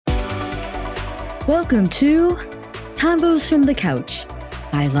Welcome to Combos from the Couch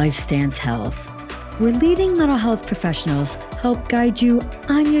by LifeStance Health, where leading mental health professionals help guide you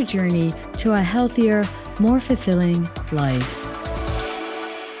on your journey to a healthier, more fulfilling life.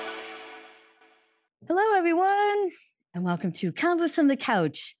 Hello, everyone, and welcome to Combos from the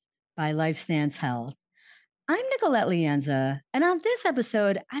Couch by LifeStance Health. I'm Nicolette Lianza, and on this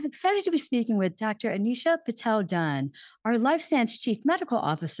episode, I'm excited to be speaking with Dr. Anisha Patel-Dunn, our LifeStance Chief Medical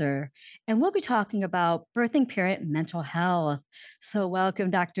Officer, and we'll be talking about birthing parent mental health. So welcome,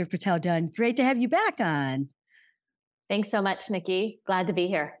 Dr. Patel-Dunn. Great to have you back on. Thanks so much, Nikki. Glad to be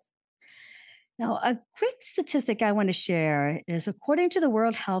here. Now, a quick statistic I want to share is according to the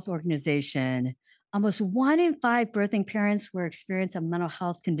World Health Organization, almost 1 in 5 birthing parents will experience a mental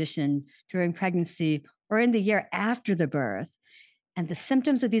health condition during pregnancy or in the year after the birth. And the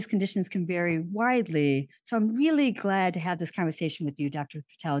symptoms of these conditions can vary widely. So I'm really glad to have this conversation with you, Dr.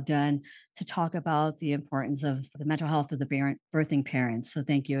 Patel-Dunn, to talk about the importance of the mental health of the birthing parents. So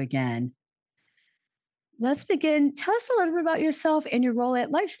thank you again. Let's begin. Tell us a little bit about yourself and your role at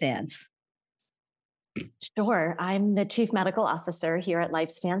LifeStance. Sure. I'm the Chief Medical Officer here at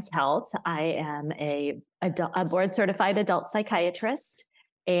LifeStance Health. I am a board-certified adult psychiatrist,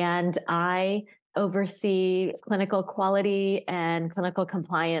 and I oversee clinical quality and clinical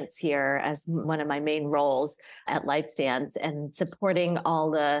compliance here as one of my main roles at LifeStance, and supporting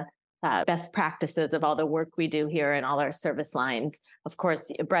all the best practices of all the work we do here in all our service lines. Of course,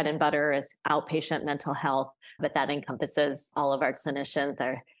 bread and butter is outpatient mental health, but that encompasses all of our clinicians,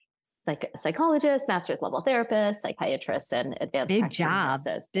 our psychologists, master's level therapists, psychiatrists, and advanced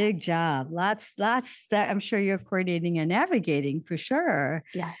practitioners. Big job. Lots that I'm sure you're coordinating and navigating for sure.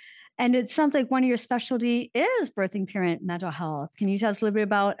 Yeah. And it sounds like one of your specialty is birthing parent mental health. Can you tell us a little bit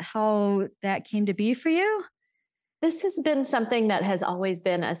about how that came to be for you? This has been something that has always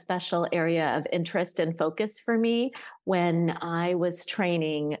been a special area of interest and focus for me. When I was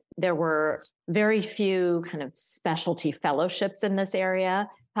training, there were very few kind of specialty fellowships in this area.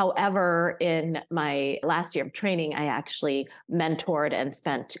 However, in my last year of training, I actually mentored and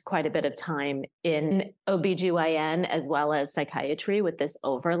spent quite a bit of time in OBGYN as well as psychiatry, with this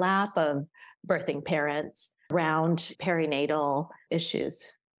overlap of birthing parents around perinatal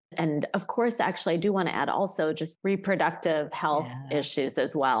issues. And of course, actually, I do want to add also just reproductive health issues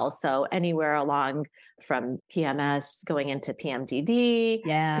as well. So anywhere along from PMS going into PMDD,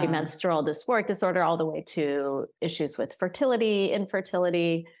 premenstrual dysphoric disorder, all the way to issues with fertility,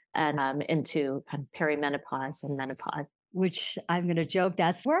 infertility, and into kind of perimenopause and menopause. Which I'm going to joke,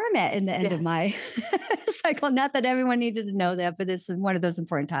 that's where I'm at in the end of my cycle. Not that everyone needed to know that, but this is one of those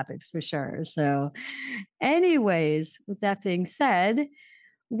important topics for sure. So anyways, with that being said,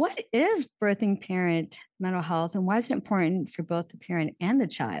 what is birthing parent mental health, and why is it important for both the parent and the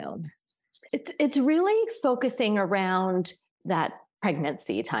child? It's really focusing around that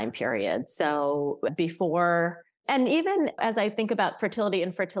pregnancy time period. So before, and even as I think about fertility,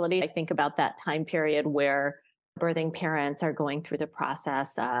 infertility, I think about that time period where birthing parents are going through the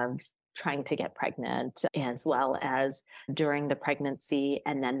process of trying to get pregnant, as well as during the pregnancy,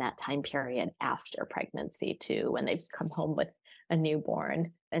 and then that time period after pregnancy too, when they've come home with a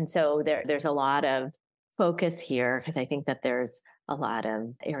newborn. And so there's a lot of focus here, because I think that there's a lot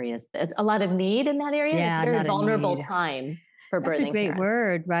of areas, it's a lot of need in that area. Yeah, it's a very vulnerable time for birthing parents. That's a great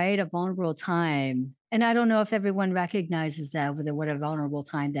word, right? A vulnerable time. And I don't know if everyone recognizes that, what a vulnerable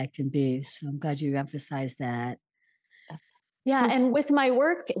time that can be. So I'm glad you emphasized that. Yeah. And with my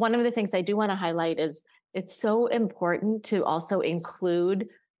work, one of the things I do want to highlight is it's so important to also include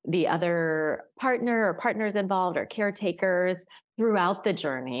the other partner or partners involved or caretakers throughout the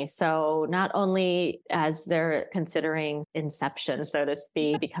journey. So not only as they're considering inception, so to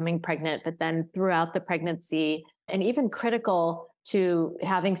speak, becoming pregnant, but then throughout the pregnancy, and even critical to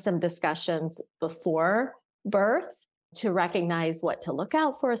having some discussions before birth to recognize what to look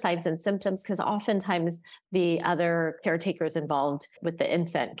out for, signs and symptoms, because oftentimes the other caretakers involved with the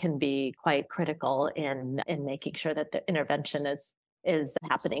infant can be quite critical in making sure that the intervention is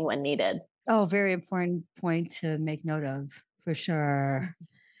happening when needed. Oh, very important point to make note of, for sure.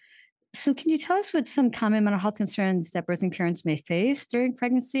 So can you tell us what some common mental health concerns that birthing parents may face during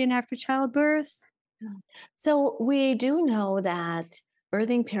pregnancy and after childbirth? So we do know that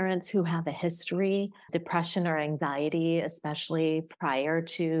birthing parents who have a history, depression or anxiety, especially prior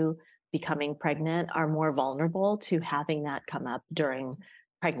to becoming pregnant, are more vulnerable to having that come up during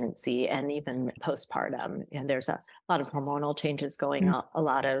pregnancy and even postpartum. And there's a lot of hormonal changes going on, a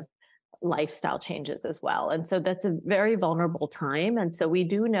lot of lifestyle changes as well. And so that's a very vulnerable time. And so we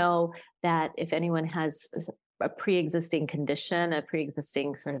do know that if anyone has a pre-existing condition, a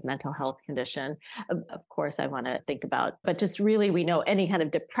pre-existing sort of mental health condition, of course I want to think about, but just really we know any kind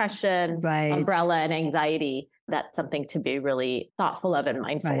of depression, Right. umbrella, and anxiety, that's something to be really thoughtful of and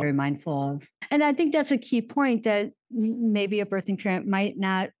mindful Right. of. Very mindful of. And I think that's a key point that maybe a birthing parent might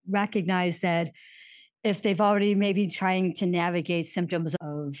not recognize that if they've already maybe trying to navigate symptoms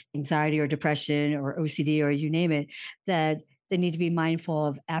of anxiety or depression or OCD or you name it, that they need to be mindful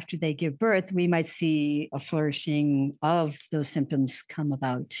of after they give birth, we might see a flourishing of those symptoms come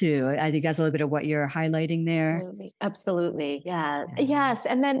about too. I think that's a little bit of what you're highlighting there. Absolutely. Absolutely. Yeah. Yeah. Yes.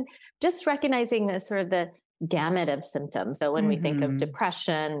 And then just recognizing the sort of the gamut of symptoms. So when we think of Mhm.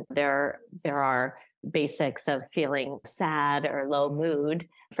 depression, there are basics of feeling sad or low mood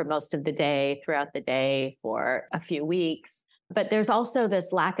for most of the day, throughout the day, for a few weeks. But there's also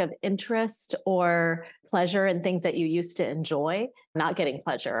this lack of interest or pleasure in things that you used to enjoy, not getting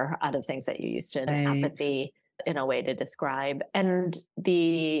pleasure out of things that you used to, Right. apathy in a way to describe. And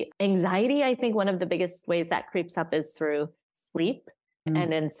the anxiety, I think one of the biggest ways that creeps up is through sleep Mm.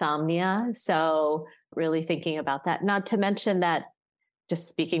 and insomnia. So, really thinking about that, not to mention that, just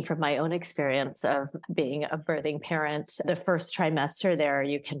speaking from my own experience of being a birthing parent, the first trimester there,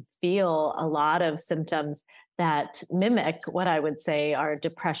 you can feel a lot of symptoms that mimic what I would say are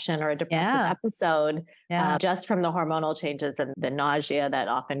depression or a depressive Yeah. episode, Yeah. just from the hormonal changes and the nausea that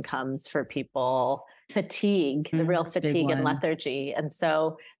often comes for people, fatigue, the real That's a big fatigue and one. lethargy. And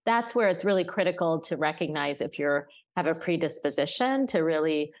so that's where it's really critical to recognize if you have a predisposition to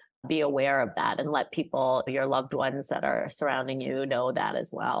really be aware of that and let people, your loved ones that are surrounding you, know that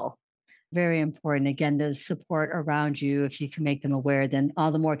as well. Very important. Again, the support around you, if you can make them aware, then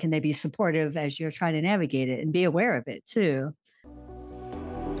all the more can they be supportive as you're trying to navigate it and be aware of it too.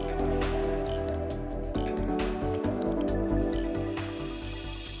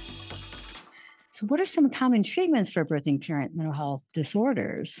 So, what are some common treatments for birthing parent mental health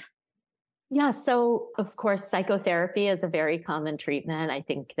disorders? Yeah, so of course, psychotherapy is a very common treatment. I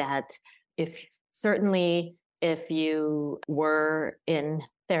think that if certainly if you were in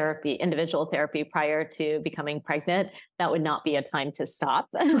therapy, individual therapy prior to becoming pregnant, that would not be a time to stop,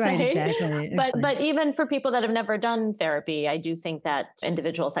 Right, right? exactly. But even for people that have never done therapy, I do think that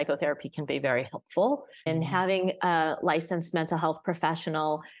individual psychotherapy can be very helpful in Mhm. having a licensed mental health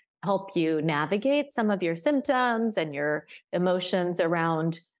professional help you navigate some of your symptoms and your emotions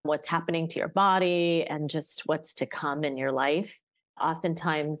around what's happening to your body and just what's to come in your life.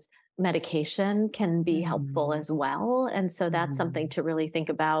 Oftentimes, medication can be helpful Mhm. as well. And so that's something Mhm. to really think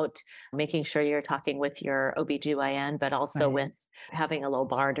about, making sure you're talking with your OBGYN, but also Right. with having a low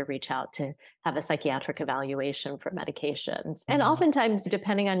bar to reach out to have a psychiatric evaluation for medications. And Mhm. oftentimes,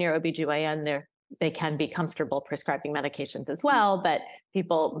 depending on your OBGYN, they can be comfortable prescribing medications as well, but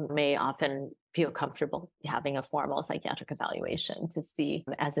people may often feel comfortable having a formal psychiatric evaluation to see,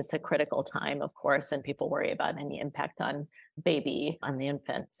 as it's a critical time, of course, and people worry about any impact on baby, on the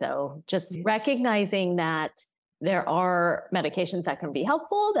infant. So just Yeah. recognizing that there are medications that can be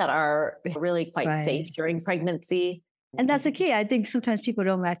helpful, that are really quite safe Right. during pregnancy. And that's the key. I think sometimes people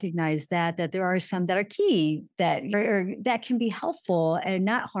don't recognize that there are some that are key that or that can be helpful and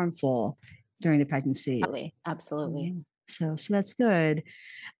not harmful during the pregnancy. Absolutely. Absolutely. Mhm. So that's good.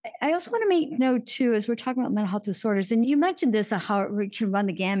 I also want to make note too, as we're talking about mental health disorders, and you mentioned this, how it can run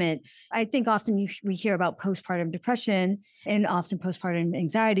the gamut. I think often we hear about postpartum depression and often postpartum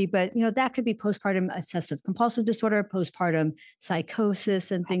anxiety, but that could be postpartum obsessive compulsive disorder, postpartum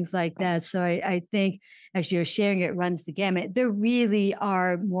psychosis, and things like Right. that. So I think as you're sharing, it runs the gamut. There really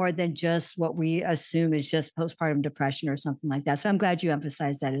are more than just what we assume is just postpartum depression or something like that. So I'm glad you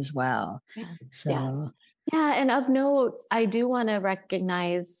emphasized that as well. Yeah. Yes. So Yeah. And of note, I do want to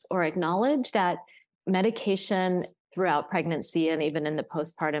recognize or acknowledge that medication throughout pregnancy and even in the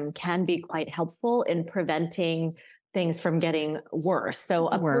postpartum can be quite helpful in preventing things from getting worse. So,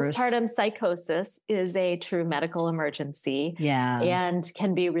 a worse. postpartum psychosis is a true medical emergency Yeah. and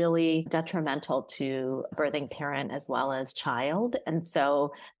can be really detrimental to birthing parent as well as child. And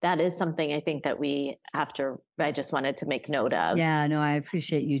so, that is something I think that I just wanted to make note of. Yeah, no, I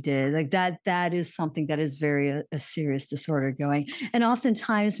appreciate you did. Like that is something that is very a serious disorder going. And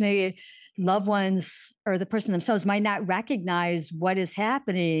oftentimes maybe loved ones or the person themselves might not recognize what is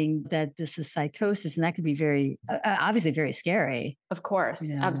happening, that this is psychosis. And that could be very obviously very scary, Of you course,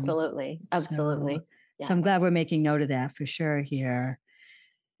 know. absolutely, So absolutely. so I'm Yes. glad we're making note of that for sure here.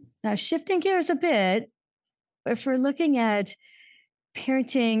 Now shifting gears a bit, if we're looking at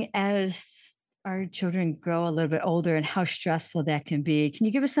parenting as our children grow a little bit older and how stressful that can be. Can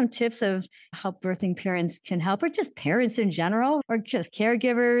you give us some tips of how birthing parents can help, or just parents in general, or just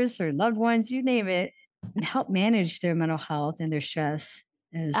caregivers or loved ones, you name it? and help manage their mental health and their stress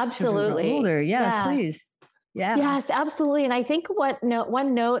as children grow Absolutely. older. Yes, Yes. please. Yeah. Yes, absolutely. And I think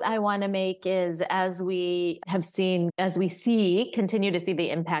one note I want to make is as we continue to see the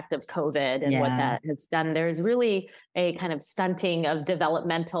impact of COVID and what Yeah. that has done, there's really a kind of stunting of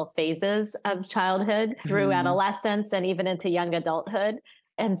developmental phases of childhood through Mhm. adolescence and even into young adulthood.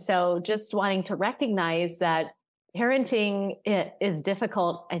 And so just wanting to recognize that parenting it is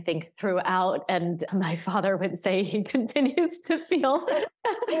difficult, I think, throughout. And my father would say he continues to feel that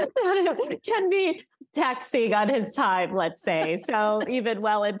it can be taxing on his time, let's say. So even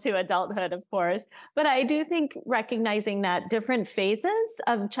well into adulthood, of course. But I do think recognizing that different phases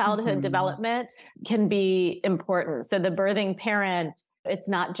of childhood Mhm. development can be important. So the birthing parent, it's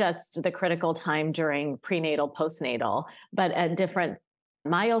not just the critical time during prenatal, postnatal, but at different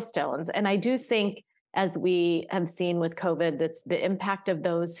milestones. And I do think as we have seen with COVID, that's the impact of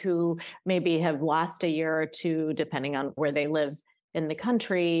those who maybe have lost a year or two, depending on where they live in the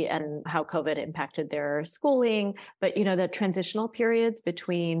country and how COVID impacted their schooling. But, the transitional periods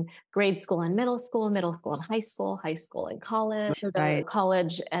between grade school and middle school and high school and college, so the Right.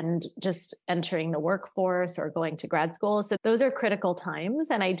 college and just entering the workforce or going to grad school. So those are critical times.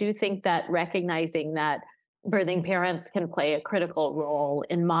 And I do think that recognizing that birthing parents can play a critical role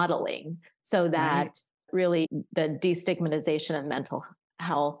in modeling so Right. that really the destigmatization of mental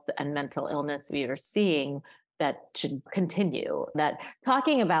health and mental illness we are seeing that should continue. That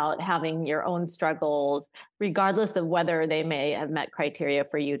talking about having your own struggles, regardless of whether they may have met criteria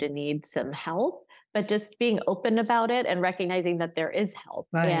for you to need some help, but just being open about it and recognizing that there is help.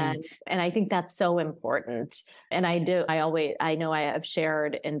 Right. And I think that's so important. And I know I have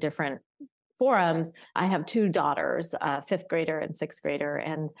shared in different forums. I have two daughters, a fifth grader and sixth grader,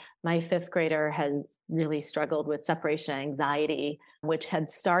 and my fifth grader has really struggled with separation anxiety, which had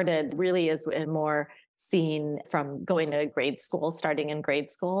started really as a more seen from going to grade school, starting in grade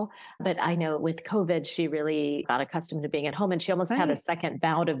school. But I know with COVID, she really got accustomed to being at home and she almost had a Right. second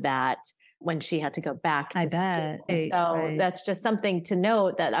bout of that when she had to go back I to bet. school. Right. So Right. that's just something to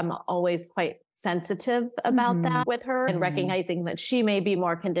note that I'm always quite sensitive about Mhm. that with her and Mhm. recognizing that she may be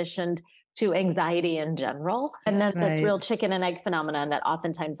more conditioned to anxiety in general. And then this Right. real chicken and egg phenomenon that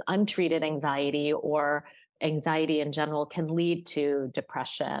oftentimes untreated anxiety or anxiety in general can lead to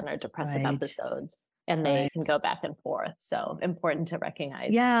depression or depressive Right. episodes. And they Right. can go back and forth. So important to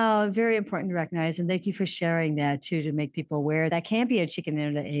recognize. Yeah, very important to recognize. And thank you for sharing that too, to make people aware that can be a chicken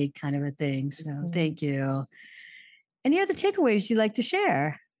and the egg kind of a thing. So Mhm. thank you. Any other takeaways you'd like to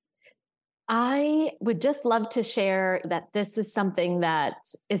share? I would just love to share that this is something that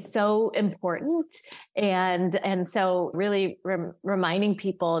is so important and so really reminding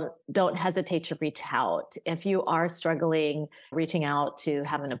people don't hesitate to reach out. If you are struggling reaching out to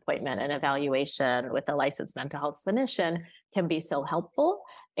have an appointment and evaluation with a licensed mental health clinician can be so helpful.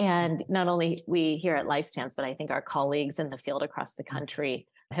 And not only we here at LifeStance, but I think our colleagues in the field across the country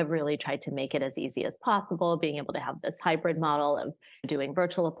have really tried to make it as easy as possible, being able to have this hybrid model of doing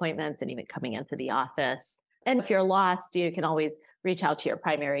virtual appointments and even coming into the office. And if you're lost, you can always reach out to your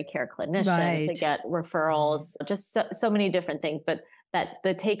primary care clinician to Right. get referrals, just so many different things. But that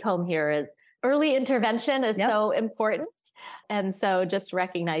the take home here is early intervention is Yep. so important. And so just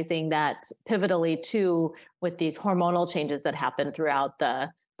recognizing that pivotally too, with these hormonal changes that happen throughout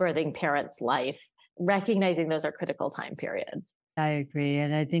the birthing parent's life, recognizing those are critical time periods. I agree.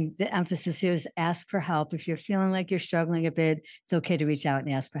 And I think the emphasis here is ask for help. If you're feeling like you're struggling a bit, it's okay to reach out and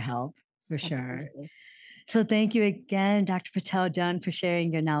ask for help for sure. Absolutely. So thank you again, Dr. Patel Dunn, for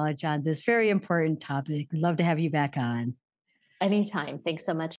sharing your knowledge on this very important topic. We'd love to have you back on. Anytime. Thanks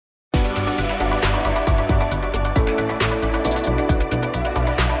so much.